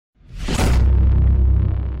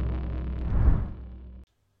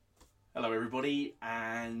everybody,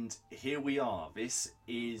 and here we are. This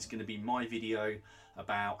is going to be my video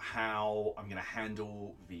about how I'm going to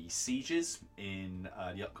handle the sieges in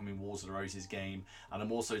the upcoming Wars of the Roses game, and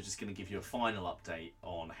I'm also just going to give you a final update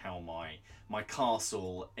on how my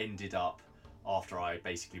castle ended up after I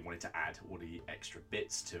basically wanted to add all the extra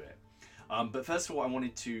bits to it. But first of all, I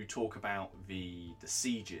wanted to talk about the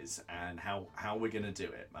sieges and how we're going to do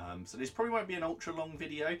it. So this probably won't be an ultra long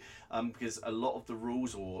video because a lot of the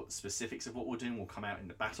rules or specifics of what we're doing will come out in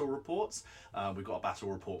the battle reports. We've got a battle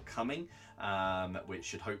report coming, which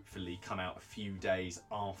should hopefully come out a few days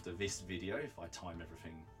after this video if I time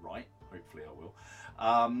everything right. Hopefully I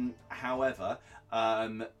will. However,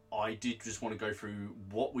 I did just want to go through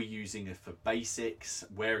what we're using for basics,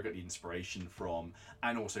 where I got the inspiration from,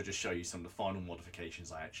 and also just show you some of the final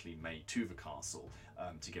modifications I actually made to the castle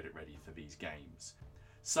to get it ready for these games.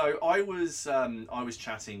 So I was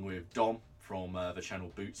chatting with Dom from the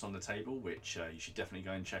channel Boots on the Table, which you should definitely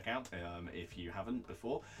go and check out if you haven't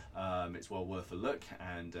before. It's well worth a look,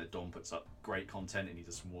 and Dom puts up great content, and he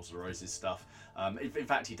does some Wars of the Roses stuff. In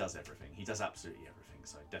fact, he does everything. He does absolutely everything,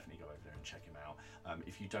 so definitely go over there and check him out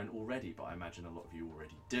if you don't already, but I imagine a lot of you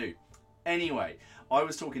already do. Anyway, I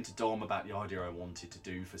was talking to Dom about the idea I wanted to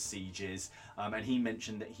do for sieges, and he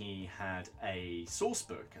mentioned that he had a source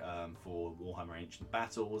book for Warhammer Ancient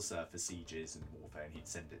Battles for sieges and warfare, and he'd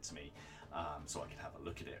send it to me so I could have a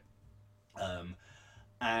look at it.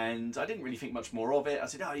 And I didn't really think much more of it. I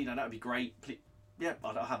said, oh, you know, that would be great. Please, yeah,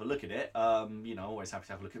 I'll have a look at it. You know, always happy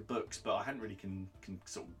to have a look at books, but I hadn't really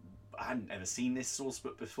I hadn't ever seen this source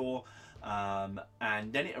book before.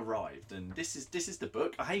 And then it arrived, and this is the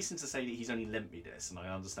book. I hasten to say that he's only lent me this, and I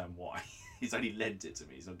understand why. He's only lent it to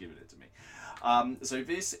me. He's not giving it to me. So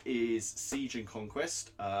this is Siege and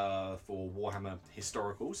Conquest for Warhammer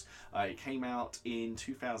Historicals. It came out in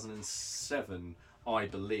 2007, I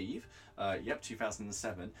believe. Yep,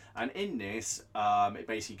 2007. And in this, it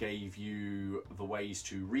basically gave you the ways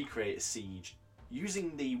to recreate a siege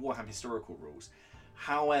using the Warhammer historical rules.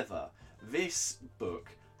 However, this book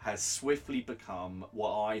has swiftly become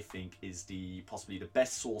what I think is possibly the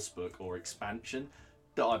best source book or expansion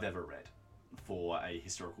that I've ever read for a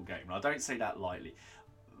historical game. And I don't say that lightly.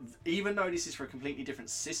 Even though this is for a completely different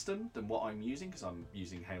system than what I'm using, because I'm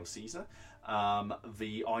using Hail Caesar,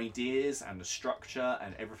 the ideas and the structure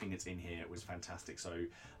and everything that's in here was fantastic. So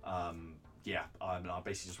yeah, I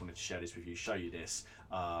basically just wanted to share this with you, show you this,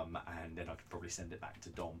 and then I could probably send it back to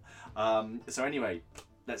Dom. So anyway,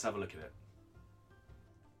 let's have a look at it.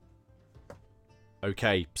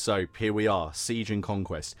 Okay, so here we are, Siege and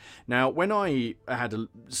Conquest. Now, when I had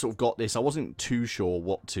sort of got this, I wasn't too sure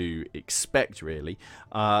what to expect, really.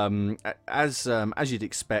 As you'd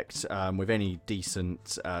expect with any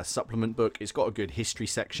decent supplement book, it's got a good history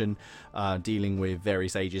section dealing with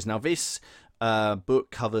various ages. Now, this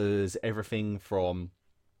book covers everything from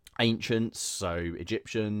ancients, so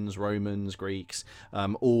Egyptians, Romans, Greeks,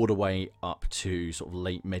 all the way up to sort of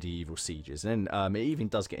late medieval sieges, and it even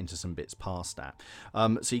does get into some bits past that.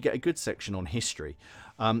 So you get a good section on history.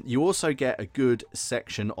 You also get a good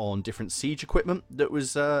section on different siege equipment that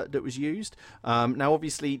was used. Now,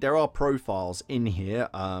 obviously, there are profiles in here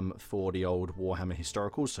for the old Warhammer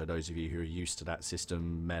historicals. So those of you who are used to that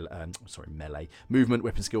system, melee, movement,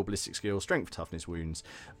 weapon skill, ballistic skill, strength, toughness, wounds,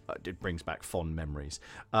 it brings back fond memories.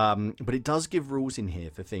 But it does give rules in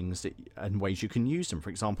here for things and ways you can use them. For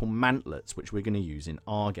example, mantlets, which we're going to use in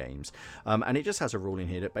our games. And it just has a rule in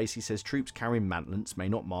here that basically says troops carrying mantlets may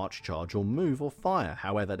not march, charge, or move or fire.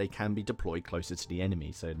 However, they can be deployed closer to the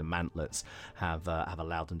enemy, so the mantlets have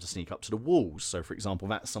allowed them to sneak up to the walls. So, for example,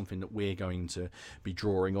 that's something that we're going to be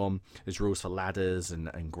drawing on. There's rules for ladders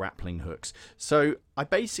and grappling hooks. So I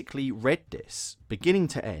basically read this beginning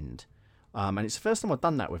to end, and it's the first time I've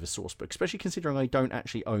done that with a source book, especially considering I don't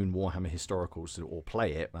actually own Warhammer Historicals or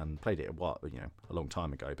play it, and played it a long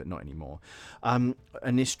time ago, but not anymore. And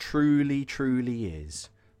this truly is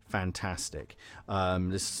fantastic.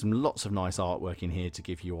 There's lots of nice artwork in here to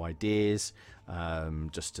give you ideas,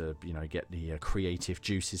 just to get the creative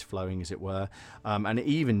juices flowing, as it were. And it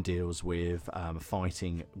even deals with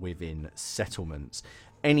fighting within settlements.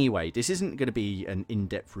 Anyway, this isn't going to be an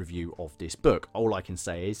in-depth review of this book. All I can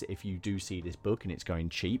say is if you do see this book and it's going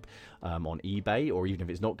cheap on eBay, or even if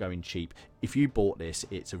it's not going cheap, if you bought this,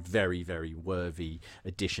 it's a very, very worthy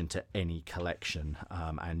addition to any collection,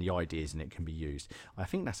 and the ideas in it can be used. I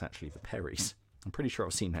think that's actually the Perrys. I'm pretty sure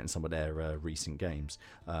I've seen that in some of their recent games,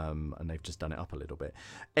 and they've just done it up a little bit.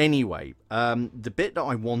 Anyway, the bit that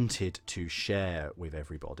I wanted to share with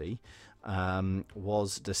everybody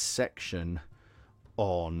was the section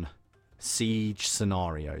on siege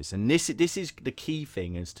scenarios. And this is the key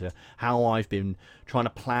thing as to how I've been trying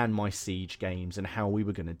to plan my siege games and how we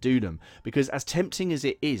were going to do them, because as tempting as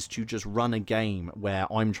it is to just run a game where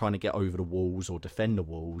I'm trying to get over the walls or defend the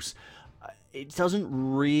walls, it doesn't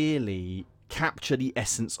really capture the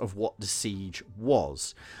essence of what the siege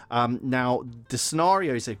was. Now, the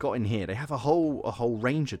scenarios they've got in here, they have a whole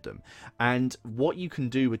range of them, and what you can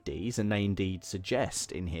do with these, and they indeed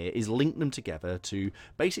suggest in here, is link them together to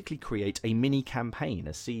basically create a mini campaign,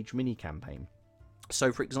 a siege mini campaign.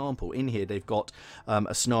 So, for example, in here they've got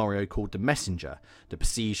a scenario called The Messenger. The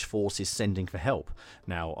besieged force is sending for help.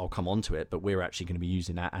 Now, I'll come on to it, but we're actually going to be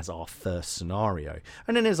using that as our first scenario.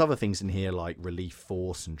 And then there's other things in here like Relief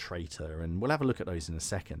Force and Traitor, and we'll have a look at those in a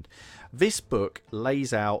second. This book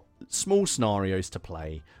lays out small scenarios to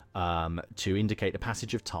play to indicate the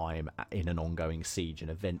passage of time in an ongoing siege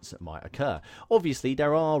and events that might occur. Obviously,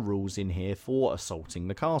 there are rules in here for assaulting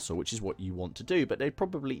the castle, which is what you want to do, but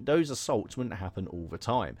those assaults wouldn't happen all the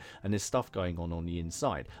time, and there's stuff going on the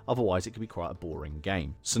inside. Otherwise, it could be quite a boring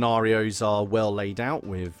game. Scenarios are well laid out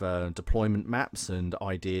with deployment maps and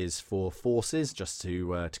ideas for forces, just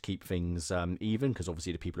to keep things even, because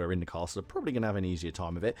obviously the people who are in the castle are probably going to have an easier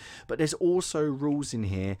time of it. But there's also rules in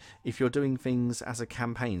here if you're doing things as a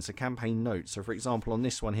campaign. So campaign notes. So for example, on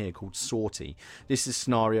this one here called Sortie, this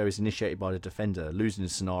scenario is initiated by the defender. Losing the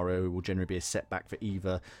scenario will generally be a setback for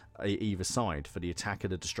either side. For the attacker,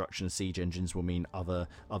 the destruction of siege engines will mean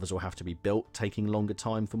others will have to be built, taking longer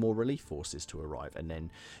time for more relief forces to arrive. And then,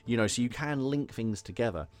 so you can link things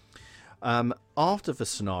together. After the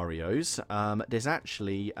scenarios, there's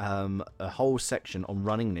actually a whole section on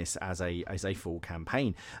running this as a full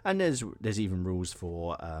campaign, and there's even rules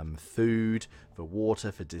for food, for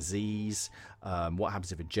water, for disease, what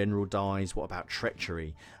happens if a general dies, what about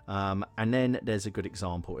treachery, and then there's a good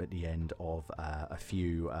example at the end of a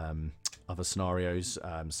few other scenarios,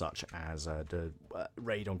 such as the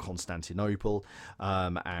raid on Constantinople,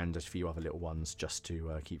 and a few other little ones just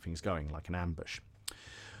to keep things going, like an ambush.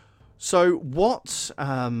 So what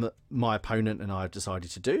my opponent and I have decided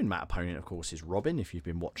to do, and my opponent, of course, is Robin, if you've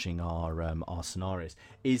been watching our scenarios,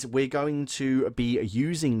 is we're going to be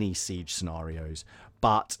using these siege scenarios,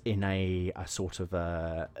 but in a sort of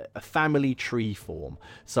a family tree form.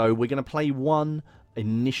 So we're going to play one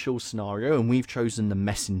initial scenario, and we've chosen the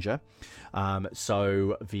Messenger.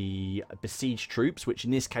 So the besieged troops, which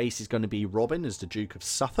in this case is going to be Robin as the Duke of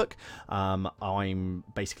Suffolk. I'm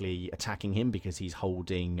basically attacking him because he's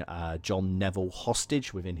holding John Neville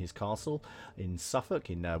hostage within his castle in Suffolk,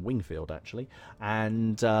 in Wingfield actually,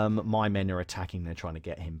 and my men are attacking. They're trying to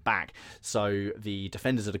get him back. So the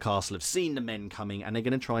defenders of the castle have seen the men coming, and they're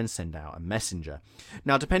going to try and send out a messenger.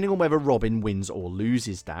 Now, depending on whether Robin wins or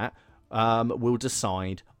loses that, will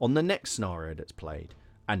decide on the next scenario that's played.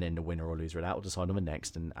 And then the winner or loser of that will decide on the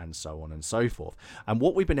next, and so on and so forth. And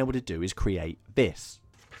what we've been able to do is create this.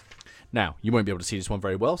 Now, you won't be able to see this one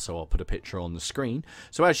very well, so I'll put a picture on the screen.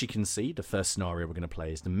 So as you can see, the first scenario we're going to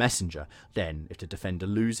play is the Messenger. Then, if the defender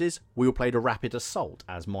loses, we will play the Rapid Assault,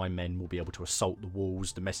 as my men will be able to assault the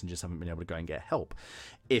walls. The messengers haven't been able to go and get help.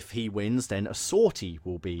 If he wins, then a sortie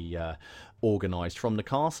will be organised from the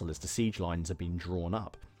castle as the siege lines have been drawn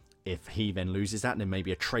up. If he then loses that, then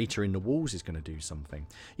maybe a traitor in the walls is going to do something.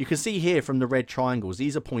 You can see here from the red triangles,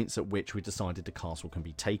 these are points at which we decided the castle can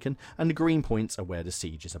be taken, and the green points are where the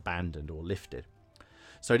siege is abandoned or lifted.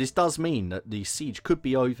 So this does mean that the siege could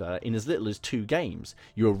be over in as little as 2 games.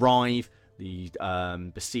 You arrive, the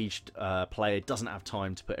besieged player doesn't have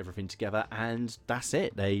time to put everything together, and that's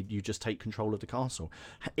it. You just take control of the castle.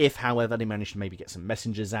 If, however, they manage to maybe get some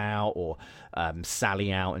messengers out, or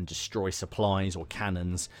sally out and destroy supplies or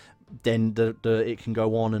cannons, then it can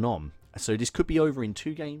go on and on. So this could be over in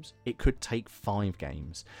 2 games. It could take 5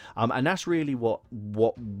 games. And that's really what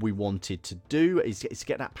we wanted to do, is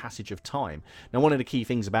get that passage of time. Now, one of the key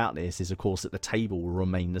things about this is, of course, that the table will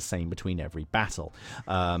remain the same between every battle.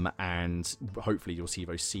 And hopefully you'll see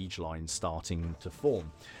those siege lines starting to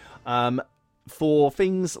form. For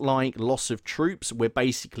things like loss of troops, we're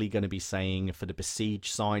basically going to be saying for the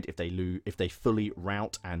besieged side, if they fully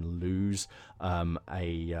rout and lose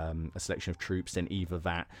a selection of troops, then either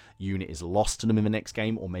that unit is lost to them in the next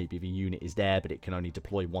game, or maybe the unit is there but it can only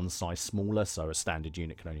deploy one size smaller, so a standard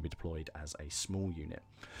unit can only be deployed as a small unit.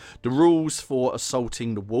 The rules for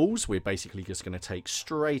assaulting the walls, we're basically just going to take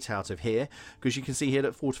straight out of here, because you can see here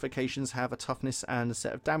that fortifications have a toughness and a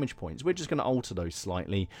set of damage points. We're just going to alter those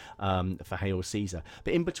slightly for hail Hail Caesar.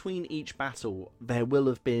 But in between each battle, there will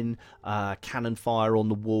have been cannon fire on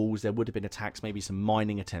the walls. There would have been attacks, maybe some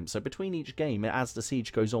mining attempts. So between each game, as the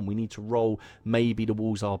siege goes on, we need to roll. Maybe the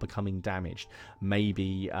walls are becoming damaged.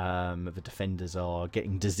 Maybe the defenders are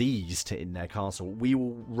getting diseased in their castle. We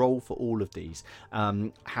will roll for all of these.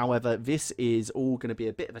 However, this is all going to be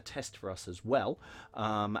a bit of a test for us as well.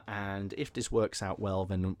 And if this works out well,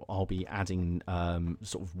 then I'll be adding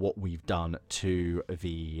sort of what we've done to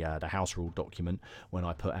the house rule document when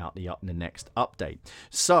I put out the next update.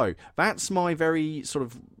 So that's my very sort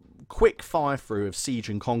of quick fire through of Siege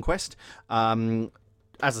and Conquest.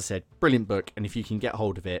 As I said, brilliant book, and if you can get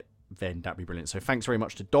hold of it, then that'd be brilliant. So thanks very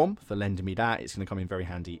much to Dom for lending me that. It's going to come in very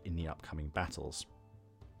handy in the upcoming battles.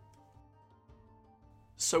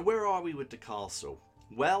 So where are we with the castle?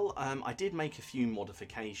 Well, I did make a few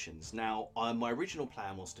modifications. Now, my original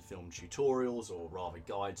plan was to film tutorials, or rather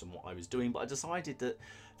guides on what I was doing, but I decided that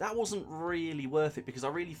that wasn't really worth it, because I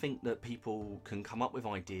really think that people can come up with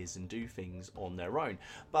ideas and do things on their own.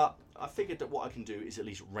 But I figured that what I can do is at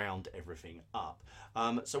least round everything up.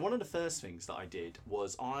 So one of the first things that I did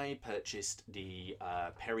was I purchased the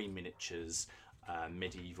Perry Miniatures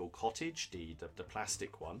medieval cottage, the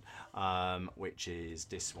plastic one, which is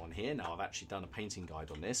this one here. Now, I've actually done a painting guide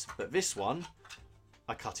on this, but this one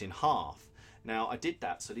I cut in half. Now, I did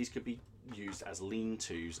that so these could be used as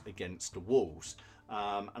lean-tos against the walls,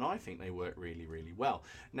 and I think they work really, really well.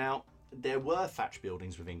 Now, there were thatch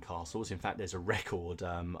buildings within castles. In fact, there's a record,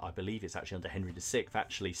 I believe it's actually under Henry VI,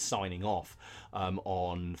 actually signing off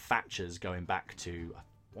on thatchers going back to,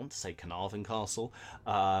 I want to say, Carnarvon Castle,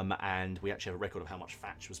 and we actually have a record of how much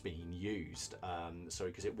thatch was being used. So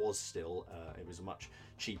because it was still, it was a much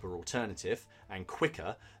cheaper alternative and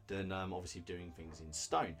quicker than obviously doing things in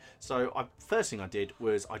stone. So first thing I did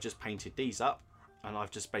was I just painted these up, and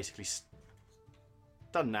I've just basically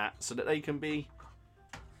done that so that they can be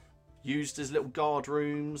used as little guard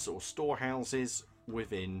rooms or storehouses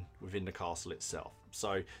within the castle itself.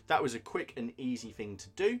 So that was a quick and easy thing to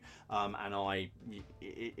do, and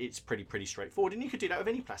it's pretty straightforward. And you could do that with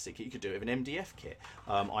any plastic kit. You could do it with an MDF kit.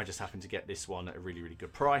 I just happened to get this one at a really, really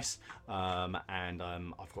good price, and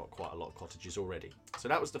I've got quite a lot of cottages already. So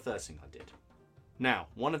that was the first thing I did. Now,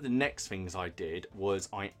 one of the next things I did was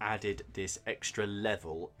I added this extra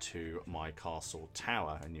level to my castle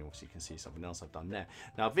tower, and you obviously can see something else I've done there.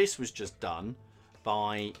 Now, this was just done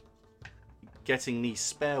by getting these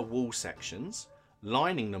spare wall sections,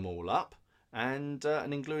 lining them all up, and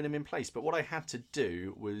then gluing them in place. But what I had to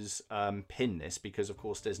do was pin this, because of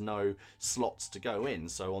course there's no slots to go in.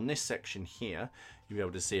 So on this section here, you'll be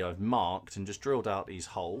able to see I've marked and just drilled out these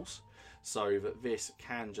holes so that this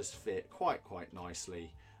can just fit quite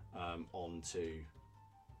nicely onto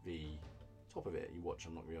the top of it. You watch,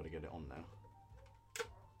 I'm not going to be able to get it on now.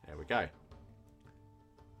 There we go.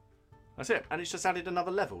 That's it, and it's just added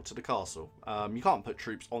another level to the castle. You can't put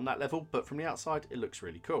troops on that level, but from the outside it looks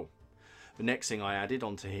really cool. The next thing I added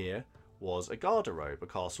onto here was a garderobe, a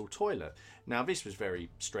castle toilet. Now, this was very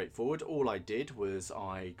straightforward. All I did was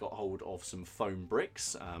I got hold of some foam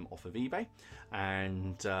bricks off of eBay,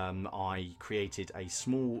 and I created a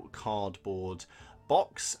small cardboard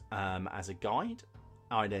box as a guide.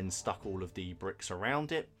 I then stuck all of the bricks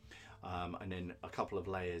around it, and then a couple of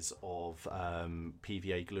layers of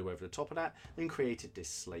PVA glue over the top of that, then created this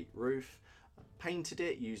slate roof, painted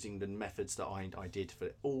it using the methods that I did for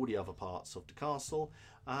all the other parts of the castle,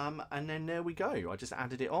 and then there we go. I just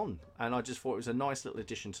added it on, and I just thought it was a nice little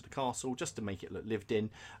addition to the castle, just to make it look lived in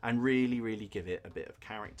and really give it a bit of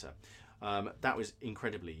character. That was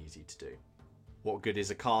incredibly easy to do. What good is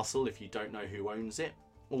a castle if you don't know who owns it?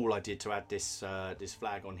 All I did to add this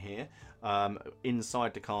flag on here,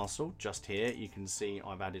 inside the castle, just here, you can see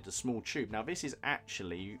I've added a small tube. Now, this is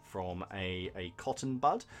actually from a cotton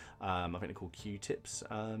bud. I think they're called Q-tips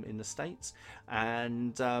in the States,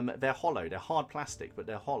 and they're hollow. They're hard plastic, but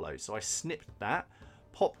they're hollow. So I snipped that,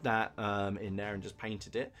 popped that in there, and just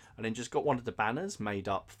painted it, and then just got one of the banners made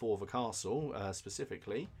up for the castle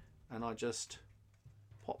specifically, and I just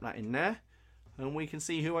popped that in there. And we can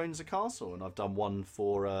see who owns the castle, and I've done one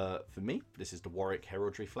for me. This is the Warwick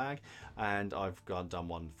heraldry flag, and I've done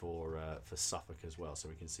one for Suffolk as well, so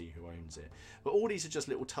we can see who owns it. But all these are just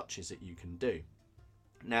little touches that you can do.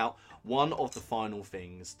 Now, one of the final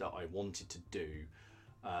things that I wanted to do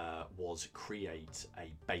was create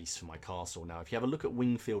a base for my castle. Now, if you have a look at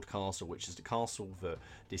Wingfield Castle, which is the castle that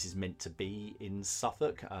this is meant to be in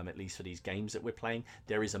Suffolk, at least for these games that we're playing,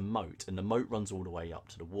 there is a moat, and the moat runs all the way up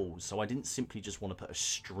to the walls. So I didn't simply just want to put a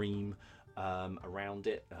stream around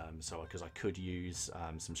it, so because I could use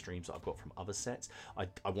some streams that I've got from other sets.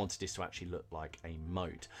 I wanted this to actually look like a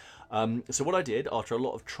moat. So what I did, after a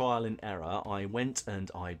lot of trial and error, I went and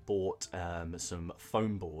I bought some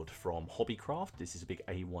foam board from Hobbycraft. This is a big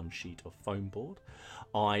A1 sheet of foam board.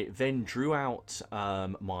 I then drew out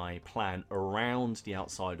my plan around the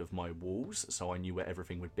outside of my walls, so I knew where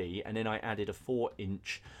everything would be, and then I added a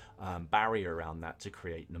 4-inch barrier around that to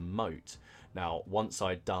create the moat. Now, once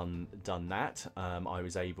I'd done that, I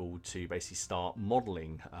was able to basically start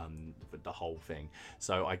modelling the whole thing.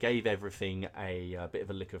 So I gave everything a bit of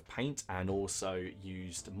a lick of paint, and also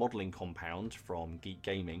used modelling compound from Geek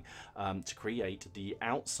Gaming to create the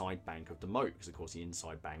outside bank of the moat, because of course the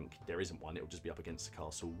inside bank, there isn't one, it'll just be up against the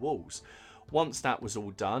castle walls. Once that was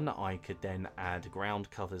all done, I could then add ground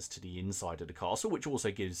covers to the inside of the castle, which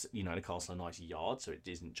also gives, you know, the castle a nice yard, so it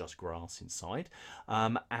isn't just grass inside.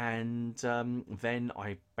 Then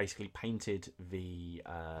I basically painted the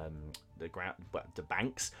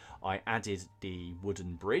banks. I added the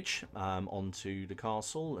wooden bridge onto the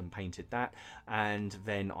castle and painted that, and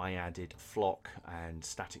then I added flock and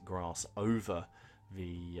static grass over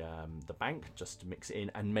the bank just to mix it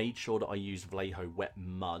in, and made sure that I used Vallejo wet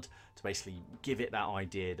mud to basically give it that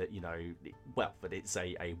idea that, you know, well, that it's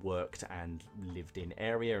a worked and lived in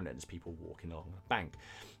area, and there's people walking along the bank.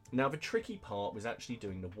 Now the tricky part was actually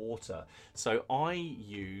doing the water, so I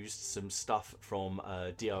used some stuff from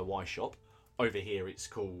a DIY shop. Over here it's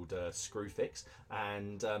called Screwfix,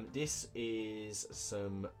 and this is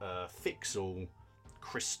some Fixal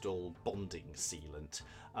crystal bonding sealant.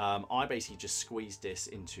 I basically just squeezed this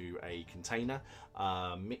into a container,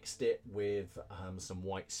 mixed it with some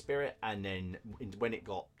white spirit, and then when it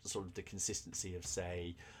got sort of the consistency of,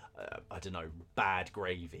 say, I don't know, bad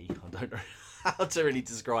gravy, I don't know how to really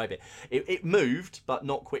describe it. It moved, but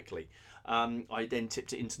not quickly. I then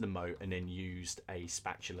tipped it into the moat and then used a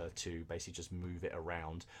spatula to basically just move it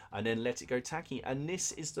around and then let it go tacky, and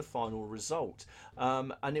this is the final result.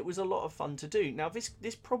 And it was a lot of fun to do. Now this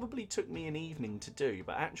probably took me an evening to do,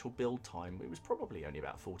 but actual build time, it was probably only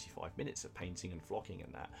about 45 minutes of painting and flocking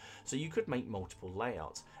and that, so you could make multiple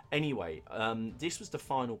layouts. Anyway, this was the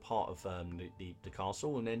final part of the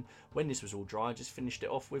castle, and then when this was all dry, I just finished it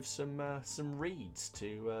off with some reeds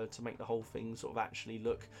to make the whole thing sort of actually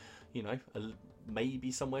look, you know,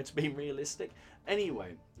 maybe somewhere to be realistic.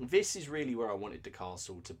 Anyway, this is really where I wanted the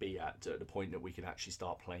castle to be at the point that we could actually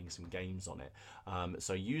start playing some games on it.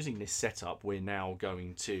 So using this setup, we're now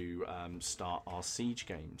going to start our siege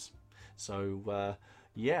games. So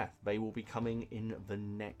yeah, they will be coming in the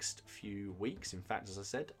next few weeks. In fact, as I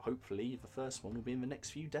said, hopefully the first one will be in the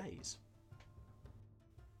next few days.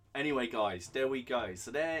 Anyway guys, there we go.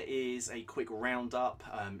 So there is a quick roundup.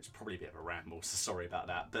 It's probably a bit of a ramble, so sorry about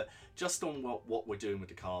that, but just on what we're doing with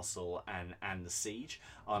the castle and the siege.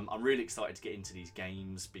 I'm really excited to get into these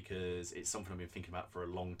games because it's something I've been thinking about for a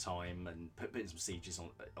long time, and putting some sieges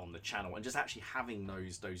on the channel and just actually having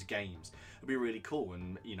those games would be really cool.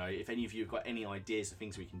 And you know, if any of you have got any ideas of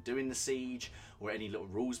things we can do in the siege or any little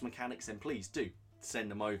rules mechanics, then please do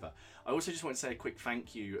send them over. I also just want to say a quick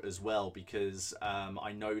thank you as well, because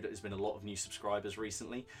I know that there's been a lot of new subscribers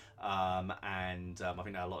recently, and I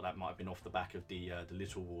think that a lot of that might have been off the back of the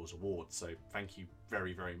Little Wars Awards, so thank you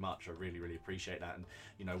very, very much. I really, really appreciate that, and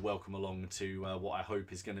you know, welcome along to what I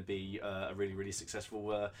hope is going to be a really, really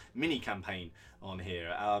successful mini campaign on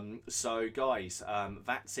here. So guys,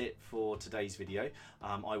 that's it for today's video.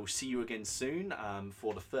 I will see you again soon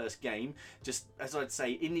for the first game. Just as I'd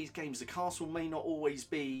say, in these games the castle may not always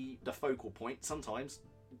be the focal point. Sometimes,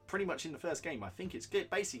 pretty much in the first game, I think it's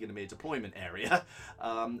basically going to be a deployment area,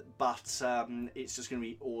 but it's just going to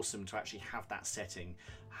be awesome to actually have that setting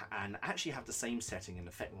and actually have the same setting and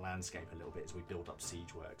affect the landscape a little bit as we build up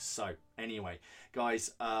siege works. So anyway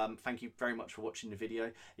guys, thank you very much for watching the video.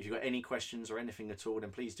 If you've got any questions or anything at all, then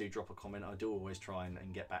please do drop a comment. I do always try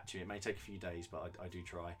and get back to you. It may take a few days, but I do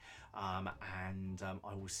try, and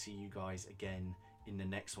I will see you guys again in the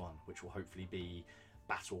next one, which will hopefully be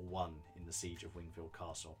Battle 1 in the Siege of Wingfield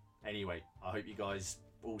Castle. Anyway, I hope you guys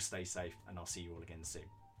all stay safe, and I'll see you all again soon.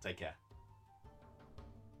 Take care.